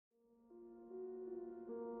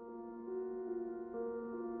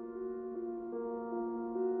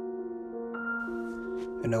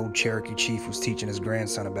An old Cherokee chief was teaching his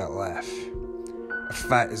grandson about life. "A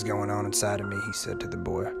fight is going on inside of me," he said to the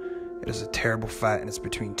boy. "It is a terrible fight, and it's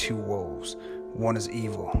between two wolves. One is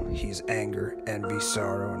evil. He is anger, envy,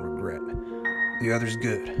 sorrow, and regret. The other is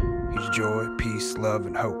good. He's joy, peace, love,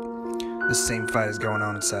 and hope. This same fight is going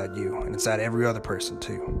on inside you, and inside every other person,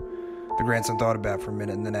 too." The grandson thought about it for a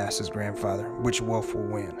minute and then asked his grandfather, "Which wolf will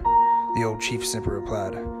win?" The old chief simply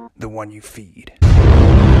replied, "The one you feed."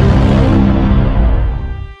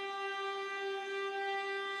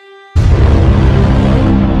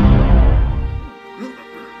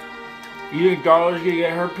 You think Darla's gonna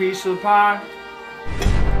get her piece of the pie?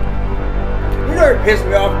 You know it pissed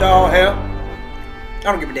me off, dog hell. I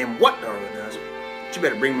don't give a damn what Darla does. But you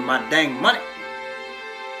better bring me my dang money.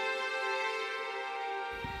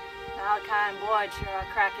 Malachi and Boyd sure are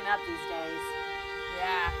cracking up these days.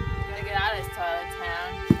 Yeah, we gotta get out of this toilet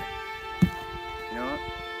town. You know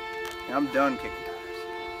what? I'm done kicking tires.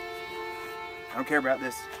 I don't care about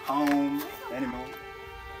this home anymore.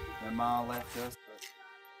 My mom left us, but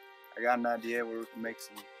I got an idea where we can make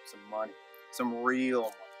some money. Some real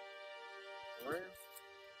money. For real?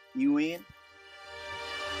 You in?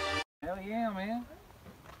 Hell yeah, man.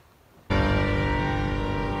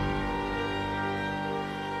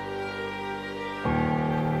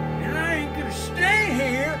 And I ain't gonna stay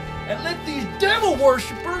here and let these devil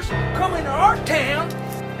worshippers come into our town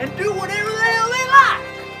and do whatever the hell they like.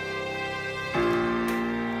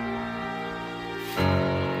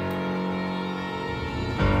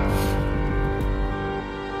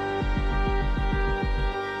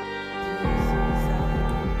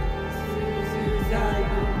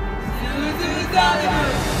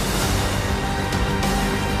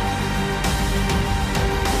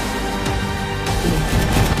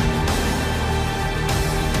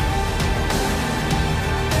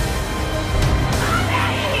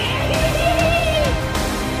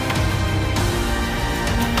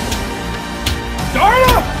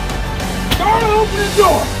 Darla! Darla, open the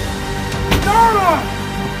door! Darla!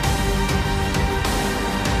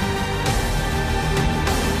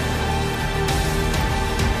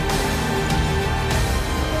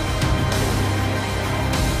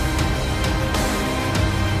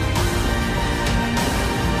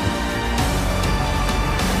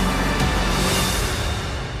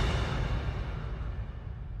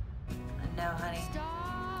 I know, honey.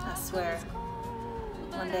 I swear.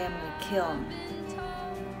 One day I'm gonna kill him.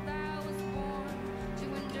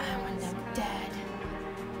 I want them dead.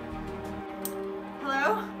 Hello?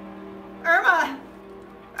 Irma!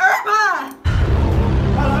 Irma!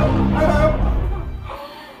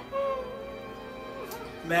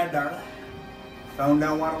 Mad Darla. Phone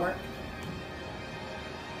don't want to work?